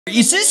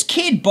Is this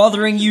kid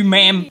bothering you,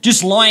 ma'am?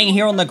 Just lying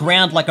here on the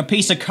ground like a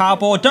piece of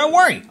cardboard? Don't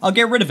worry, I'll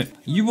get rid of him.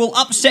 You will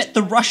upset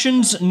the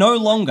Russians no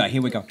longer.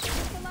 Here we go.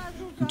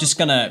 I'm just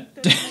gonna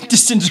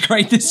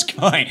disintegrate this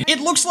guy. It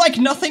looks like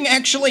nothing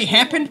actually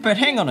happened, but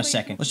hang on a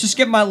second. Let's just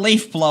get my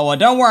leaf blower.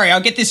 Don't worry,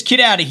 I'll get this kid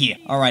out of here.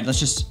 All right, let's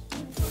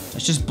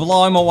just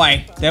blow him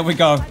away. There we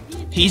go.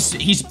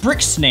 He's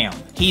bricks now.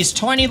 He's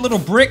tiny little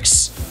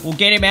bricks. We'll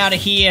get him out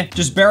of here.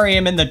 Just bury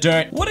him in the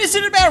dirt. What is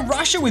it about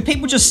Russia with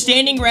people just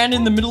standing around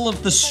in the middle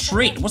of the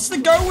street? What's the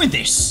go with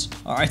this?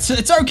 All right, so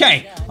it's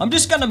okay. I'm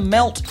just gonna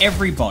melt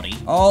everybody.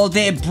 Oh,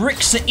 their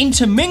bricks are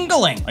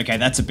intermingling. Okay,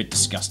 that's a bit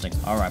disgusting.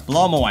 All right,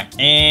 blow them away.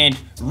 And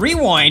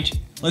rewind.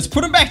 Let's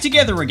put them back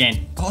together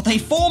again. Oh, they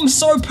form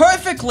so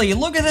perfectly.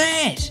 Look at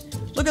that.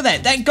 Look at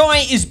that. That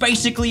guy is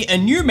basically a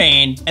new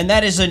man, and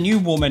that is a new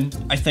woman,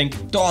 I think.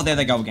 Oh, there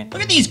they go again.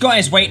 Look at these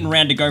guys waiting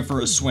around to go for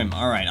a swim.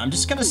 All right, I'm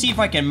just gonna see if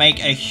I can make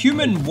a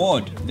human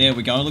wad. There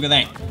we go. Look at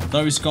that.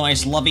 Those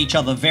guys love each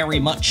other very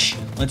much.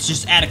 Let's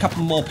just add a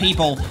couple more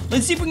people.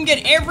 Let's see if we can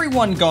get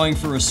everyone going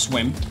for a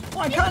swim. Oh,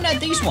 I can't add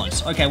these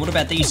ones. Okay, what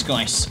about these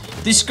guys?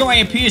 This guy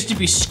appears to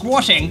be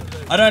squatting.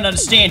 I don't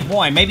understand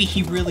why. Maybe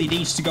he really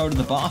needs to go to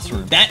the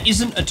bathroom. That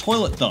isn't a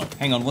toilet, though.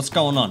 Hang on, what's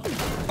going on?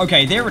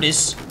 Okay, there it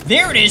is.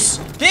 There it is.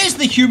 There's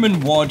the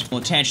human wad.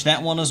 We'll attach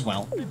that one as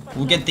well.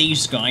 We'll get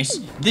these guys.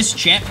 This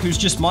chap who's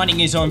just minding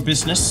his own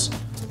business.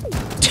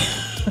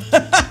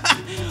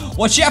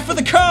 Watch out for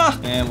the car.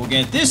 And we'll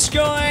get this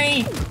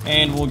guy.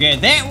 And we'll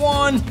get that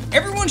one.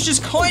 Everyone's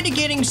just kind of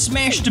getting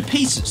smashed to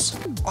pieces.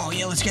 Oh,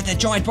 yeah, let's get that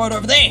giant boat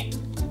over there.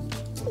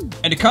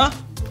 And a car.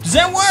 Does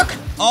that work?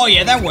 Oh,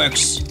 yeah, that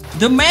works.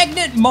 The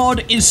magnet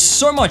mod is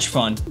so much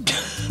fun.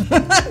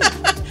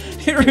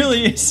 It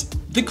really is.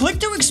 The Click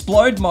to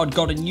Explode mod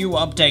got a new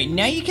update.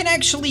 Now you can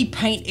actually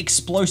paint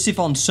explosive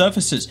on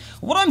surfaces.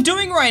 What I'm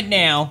doing right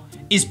now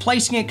is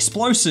placing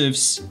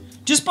explosives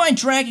just by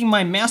dragging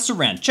my mouse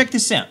around. Check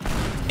this out.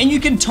 And you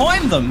can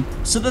time them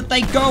so that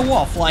they go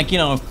off like, you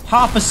know,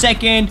 half a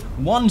second,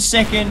 1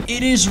 second.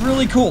 It is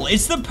really cool.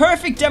 It's the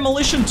perfect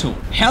demolition tool.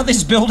 How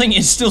this building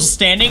is still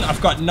standing, I've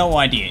got no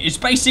idea. It's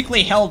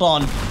basically held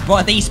on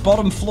by these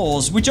bottom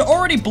floors, which are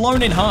already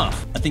blown in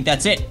half. I think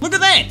that's it. Look at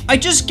that. I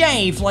just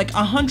gave like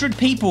 100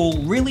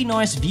 people really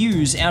nice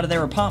views out of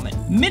their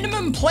apartment.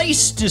 Minimum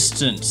place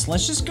distance.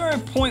 Let's just go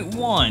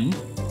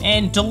 0.1.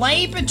 And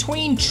delay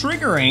between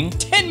triggering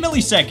 10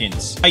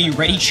 milliseconds. Are you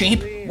ready,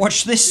 champ?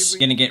 Watch this.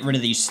 Gonna get rid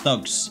of these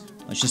thugs.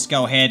 Let's just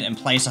go ahead and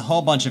place a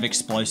whole bunch of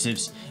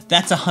explosives.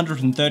 That's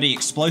 130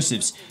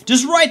 explosives.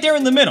 Just right there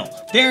in the middle.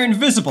 They're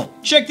invisible.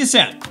 Check this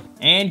out.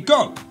 And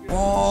go.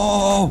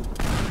 Oh.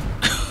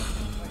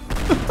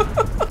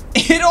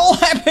 It all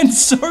happened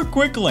so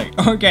quickly.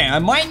 Okay, I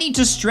might need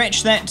to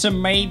stretch that to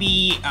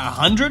maybe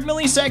 100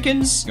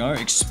 milliseconds. Go,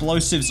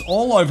 explosives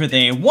all over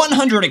there.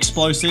 100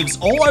 explosives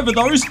all over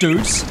those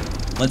dudes.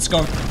 Let's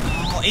go.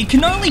 Oh, it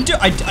can only do,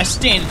 I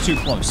stand too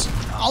close.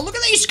 Oh, look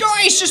at these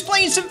guys just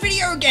playing some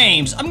video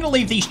games. I'm gonna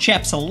leave these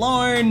chaps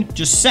alone.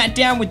 Just sat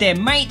down with their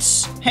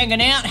mates,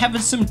 hanging out,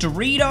 having some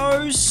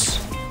Doritos.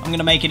 I'm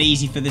gonna make it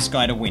easy for this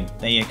guy to win.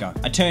 There you go.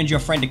 I turned your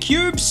friend to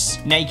cubes.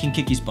 Now you can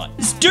kick his butt.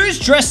 This dude's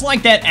dressed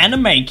like that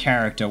anime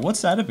character.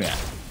 What's that about?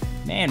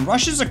 Man,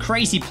 Russia's a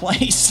crazy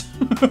place.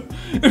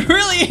 It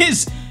really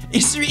is.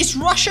 Is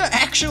Russia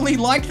actually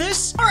like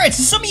this? All right,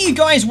 so some of you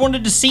guys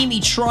wanted to see me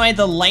try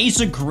the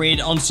laser grid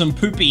on some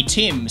poopy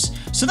Tims.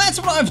 So that's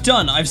what I've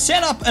done. I've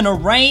set up an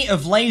array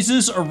of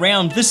lasers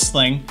around this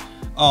thing.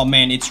 Oh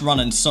man, it's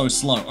running so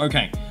slow.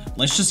 Okay,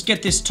 let's just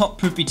get this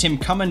top poopy Tim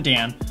coming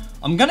down.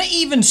 I'm gonna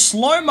even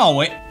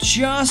slow-mo it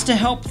just to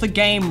help the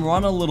game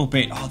run a little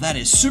bit. Oh, that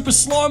is super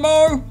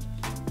slow-mo.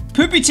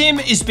 Poopy Tim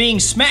is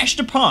being smashed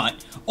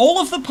apart. All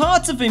of the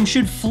parts of him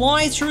should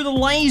fly through the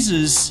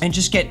lasers and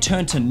just get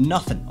turned to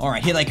nothing. All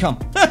right, here they come.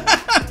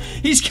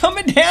 He's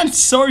coming down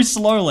so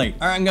slowly.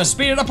 All right, I'm gonna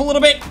speed it up a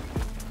little bit.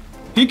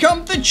 Here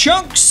come the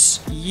chunks.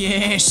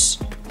 Yes.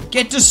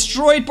 Get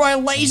destroyed by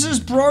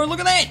lasers, bro. Look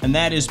at that. And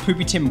that is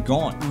Poopy Tim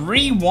gone.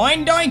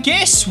 Rewind, I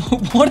guess?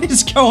 What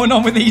is going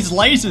on with these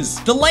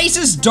lasers? The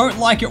lasers don't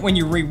like it when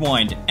you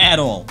rewind at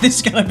all. This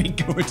is gonna be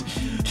good.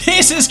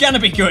 This is gonna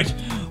be good.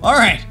 All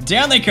right,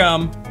 down they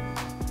come.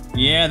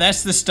 Yeah,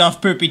 that's the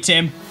stuff, Poopy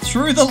Tim.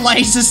 Through the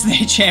lasers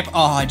there, champ.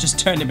 Oh, I just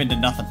turned him into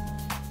nothing.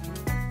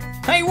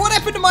 Hey, what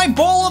happened to my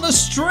ball on a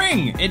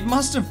string? It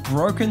must have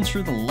broken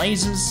through the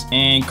lasers.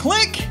 And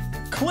click,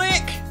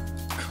 click,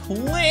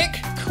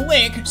 click,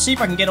 click. See if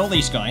I can get all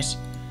these guys.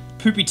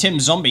 Poopy Tim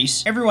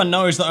zombies. Everyone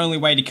knows the only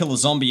way to kill a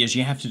zombie is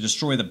you have to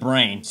destroy the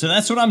brain. So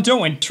that's what I'm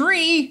doing.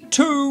 3,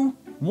 2,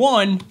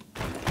 1.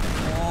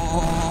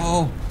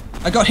 Oh,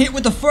 I got hit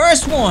with the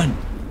first one.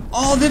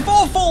 Oh, they've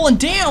all fallen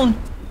down.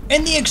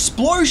 And the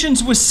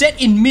explosions were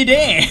set in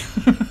midair.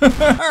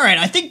 Alright,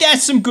 I think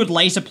that's some good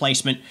laser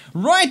placement.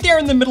 Right there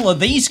in the middle of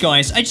these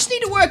guys. I just need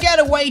to work out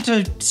a way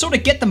to sort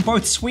of get them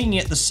both swinging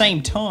at the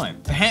same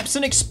time. Perhaps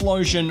an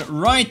explosion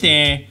right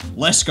there.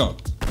 Let's go.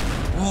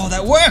 Oh,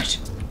 that worked.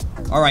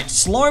 Alright,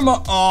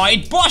 slow-mo. Oh,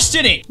 it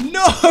busted it.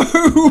 No!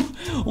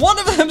 One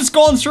of them's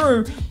gone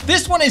through.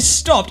 This one is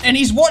stopped, and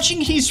he's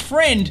watching his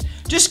friend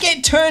just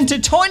get turned to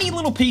tiny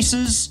little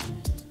pieces.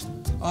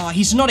 Oh,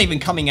 he's not even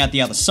coming out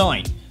the other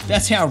side.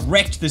 That's how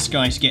wrecked this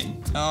guy's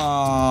getting.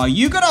 Oh,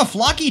 you got off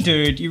lucky,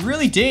 dude. You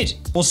really did.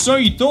 Well, so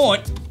you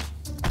thought.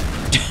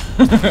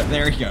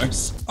 There he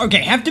goes.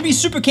 Okay, have to be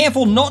super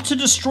careful not to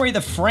destroy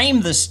the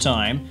frame this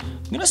time.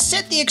 I'm gonna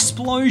set the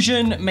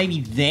explosion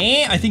maybe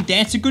there. I think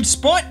that's a good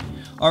spot.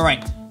 All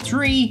right,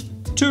 3,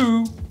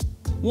 2,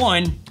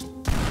 1.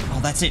 Oh,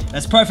 that's it.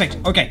 That's perfect.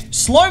 Okay,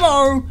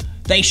 slow-mo.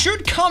 They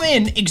should come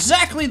in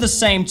exactly the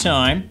same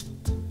time.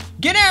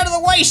 Get out of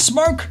the way,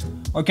 smoke.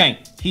 Okay,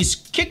 he's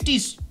kicked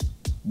his...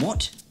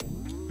 What?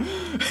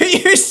 Are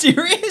you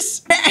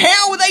serious?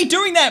 How are they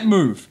doing that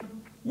move?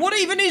 What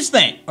even is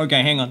that?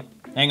 Okay, hang on.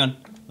 Hang on.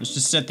 Let's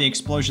just set the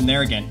explosion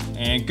there again.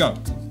 And go.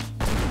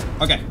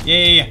 Okay,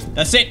 yeah.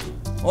 That's it.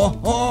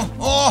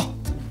 Oh.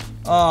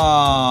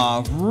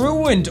 Ah,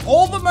 ruined.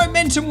 All the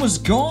momentum was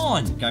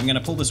gone. Okay, I'm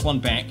gonna pull this one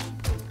back.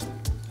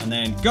 And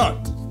then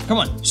go. Come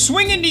on,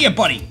 swing into you,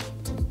 buddy.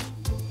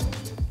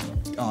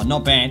 Oh,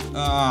 not bad.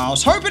 I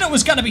was hoping it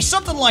was gonna be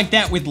something like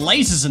that with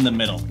lasers in the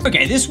middle.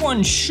 Okay, this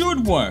one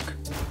should work.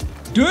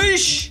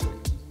 Douche.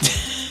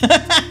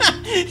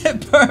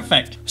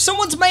 Perfect.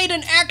 Someone's made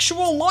an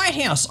actual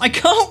lighthouse. I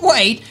can't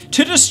wait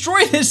to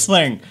destroy this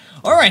thing.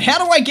 All right,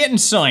 how do I get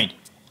inside?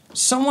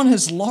 Someone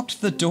has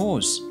locked the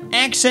doors.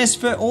 Access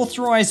for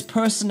authorized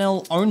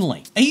personnel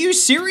only. Are you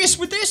serious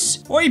with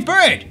this? Oi,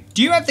 bird,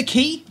 do you have the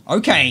key?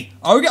 Okay.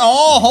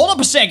 Oh, hold up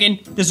a second.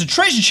 There's a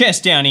treasure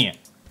chest down here.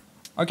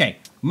 Okay,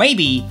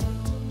 maybe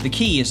the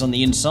key is on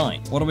the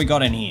inside. What do we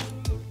got in here?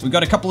 We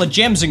got a couple of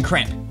gems and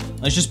crap.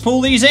 Let's just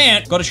pull these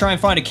out. Gotta try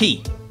and find a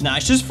key. Nah,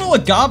 it's just full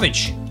of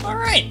garbage. All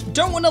right,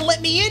 don't want to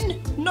let me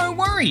in? No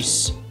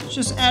worries. Let's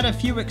just add a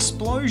few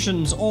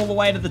explosions all the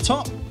way to the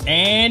top.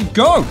 And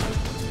go.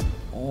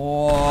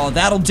 Oh,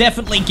 that'll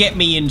definitely get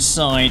me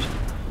inside.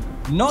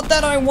 Not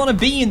that I want to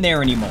be in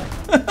there anymore.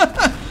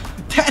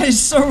 That is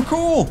so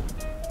cool.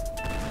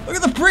 Look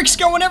at the bricks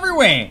going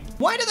everywhere.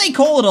 Why do they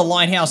call it a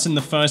lighthouse in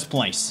the first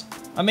place?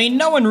 I mean,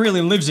 no one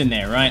really lives in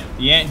there, right?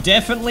 Yeah,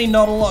 definitely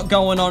not a lot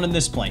going on in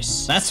this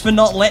place. That's for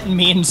not letting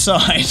me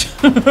inside.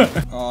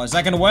 Oh, is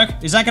that gonna work?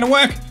 Is that gonna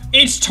work?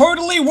 It's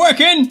totally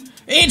working!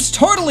 It's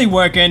totally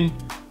working!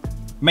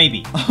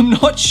 Maybe. I'm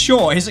not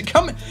sure. Is it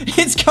coming?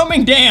 It's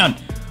coming down!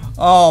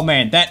 Oh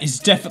man, that is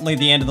definitely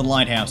the end of the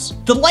lighthouse.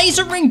 The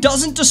laser ring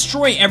doesn't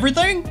destroy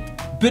everything,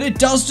 but it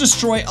does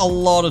destroy a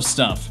lot of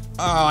stuff.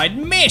 Oh, it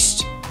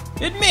missed!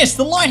 It missed!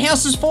 The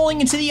lighthouse is falling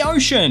into the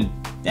ocean!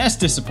 That's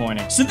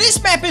disappointing. So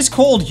this map is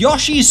called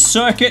Yoshi's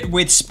Circuit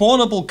with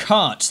spawnable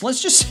karts.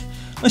 Let's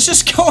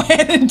just go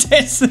ahead and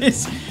test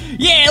this.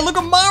 Yeah, look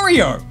at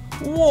Mario.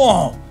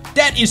 Whoa,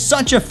 that is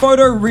such a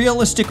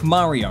photorealistic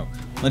Mario.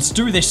 Let's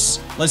do this.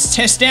 Let's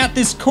test out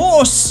this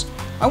course.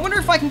 I wonder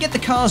if I can get the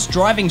cars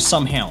driving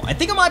somehow. I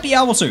think I might be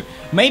able to.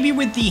 Maybe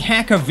with the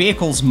Hacker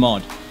Vehicles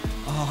mod.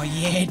 Oh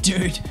yeah,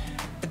 dude.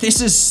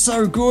 This is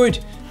so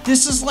good.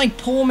 This is like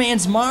poor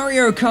man's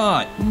Mario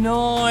Kart.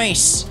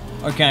 Nice.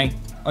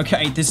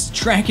 Okay, this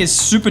track is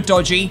super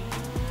dodgy.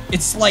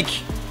 It's like,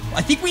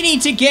 I think we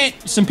need to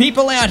get some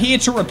people out here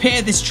to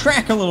repair this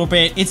track a little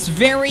bit. It's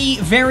very,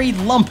 very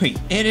lumpy.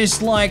 It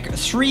is like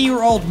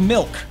 3-year-old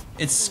milk.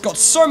 It's got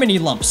so many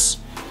lumps.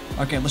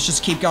 Okay, let's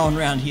just keep going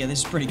around here. This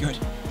is pretty good.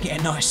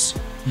 Yeah, nice.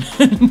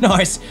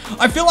 Nice.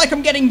 I feel like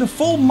I'm getting the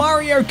full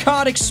Mario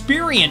Kart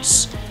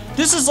experience.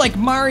 This is like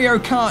Mario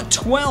Kart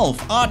 12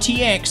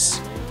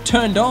 RTX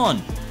turned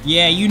on.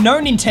 Yeah, you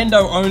know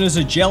Nintendo owners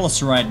are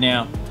jealous right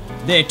now.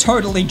 They're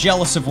totally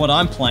jealous of what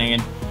I'm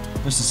playing.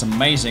 This is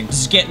amazing.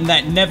 This is getting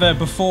that never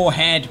before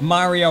had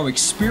Mario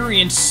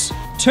experience.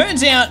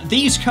 Turns out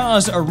these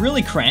cars are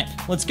really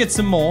crap. Let's get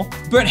some more.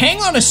 But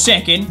hang on a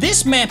second.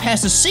 This map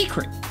has a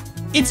secret.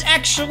 It's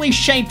actually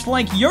shaped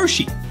like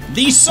Yoshi.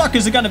 These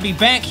suckers are gonna be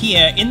back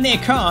here in their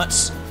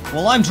carts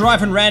while I'm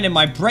driving around in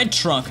my bread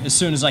truck as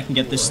soon as I can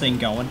get this thing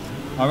going.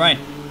 All right,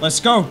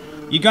 let's go.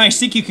 You guys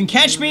think you can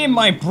catch me in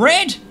my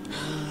bread?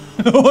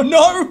 Oh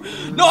no!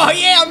 No,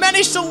 yeah, I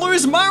managed to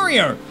lose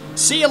Mario!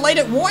 See you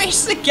later. Why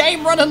is the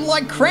game running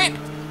like crap?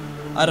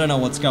 I don't know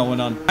what's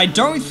going on. I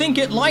don't think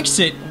it likes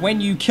it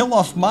when you kill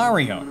off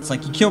Mario. It's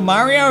like you kill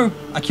Mario,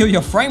 I kill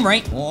your frame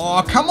rate.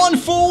 Oh, come on,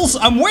 fools!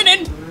 I'm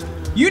winning!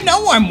 You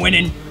know I'm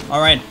winning!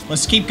 Alright,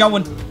 let's keep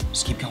going.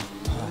 Let's keep going.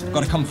 Oh,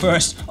 gotta come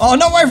first. Oh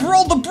no, I've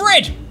rolled the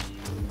bread!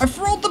 I've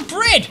rolled the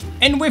bread!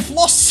 And we've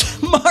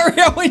lost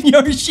Mario and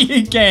Yoshi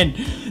again.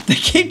 They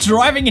keep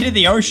driving into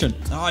the ocean.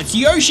 Oh, it's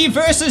Yoshi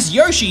versus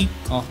Yoshi.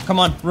 Oh, come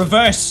on,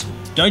 reverse.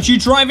 Don't you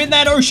drive in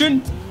that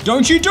ocean.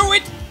 Don't you do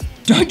it.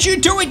 Don't you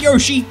do it,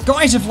 Yoshi.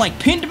 Guys have like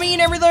pinned me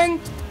and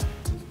everything.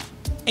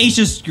 He's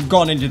just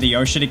gone into the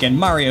ocean again.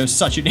 Mario's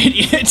such an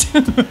idiot.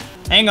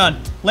 Hang on.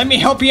 Let me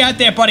help you out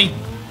there, buddy.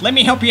 Let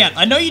me help you out.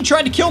 I know you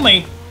tried to kill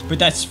me, but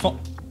that's fine.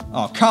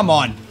 Oh, come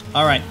on.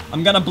 All right,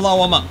 I'm gonna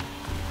blow him up.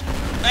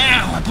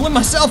 Ow, I blew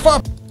myself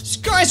up. These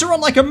guys are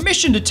on like a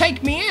mission to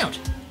take me out.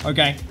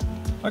 Okay.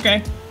 Okay.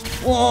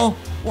 Whoa.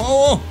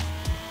 Whoa.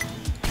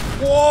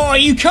 Whoa,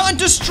 you can't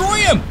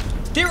destroy them.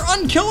 They're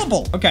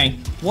unkillable. Okay.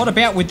 What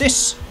about with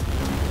this?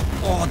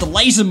 Oh, the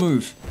laser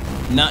move.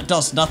 Nah, it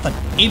does nothing.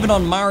 Even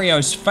on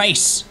Mario's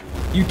face,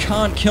 you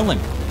can't kill him.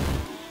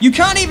 You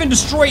can't even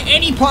destroy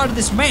any part of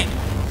this map.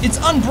 It's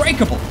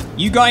unbreakable.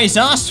 You guys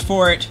asked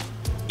for it.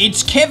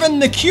 It's Kevin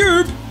the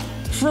Cube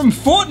from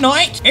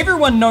Fortnite.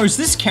 Everyone knows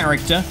this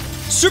character.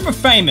 Super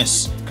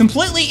famous,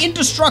 completely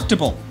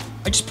indestructible.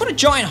 I just put a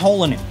giant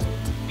hole in him.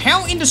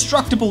 How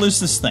indestructible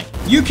is this thing?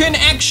 You can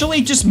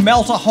actually just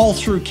melt a hole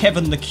through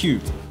Kevin the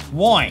Cube.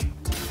 Why?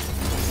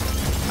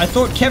 I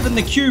thought Kevin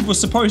the Cube was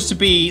supposed to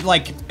be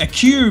like a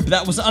cube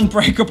that was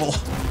unbreakable.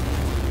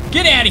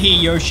 Get out of here,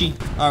 Yoshi.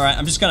 All right,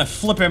 I'm just gonna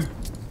flip him.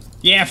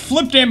 Yeah,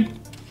 flipped him.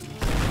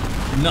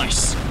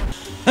 Nice.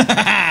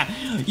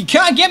 You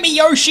can't get me,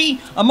 Yoshi.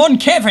 I'm on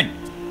Kevin.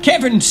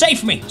 Kevin,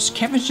 save me.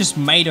 Kevin's just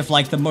made of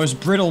like the most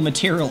brittle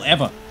material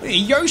ever.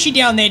 Yoshi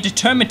down there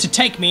determined to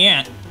take me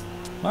out.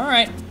 All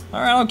right,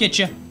 I'll get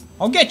you.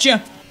 I'll get you.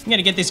 I'm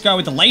gonna get this guy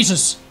with the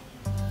lasers.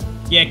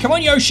 Yeah, come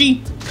on,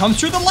 Yoshi. Come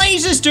through the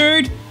lasers,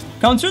 dude.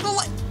 Come through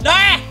the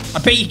Ah! I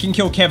bet you can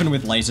kill Kevin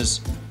with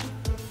lasers.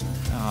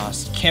 Ah,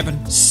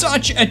 Kevin,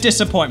 such a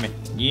disappointment.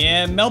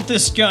 Yeah, melt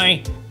this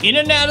guy. In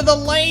and out of the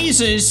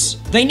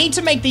lasers. They need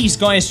to make these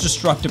guys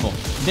destructible.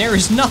 There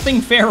is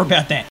nothing fair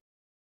about that.